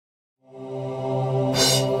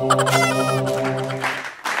Hey,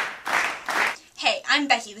 I'm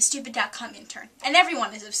Becky, the Stupid.com intern, and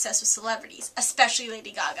everyone is obsessed with celebrities, especially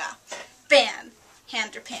Lady Gaga. Bam!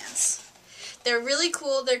 Hand her pants. They're really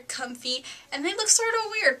cool, they're comfy, and they look sort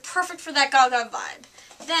of weird, perfect for that Gaga vibe.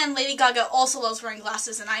 Then, Lady Gaga also loves wearing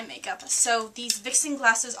glasses and eye makeup, so these Vixen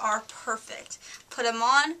glasses are perfect. Put them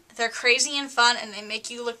on, they're crazy and fun, and they make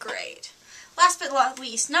you look great. Last but not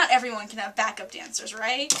least, not everyone can have backup dancers,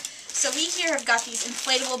 right? So we here have got these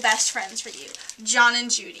inflatable best friends for you, John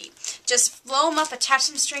and Judy. Just blow them up, attach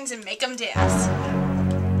some strings, and make them dance.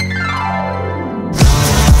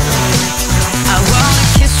 I wanna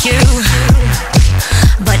kiss you,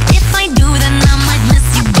 but if I do, then I might miss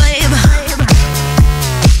you, babe.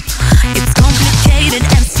 It's complicated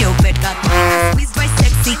and stupid. Got me squeezed by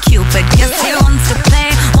sexy Cupid. Guess he wants to play,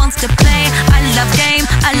 wants to play. I love game,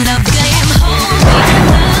 I love game. Hold me,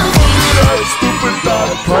 love me.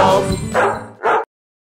 Stupid.com.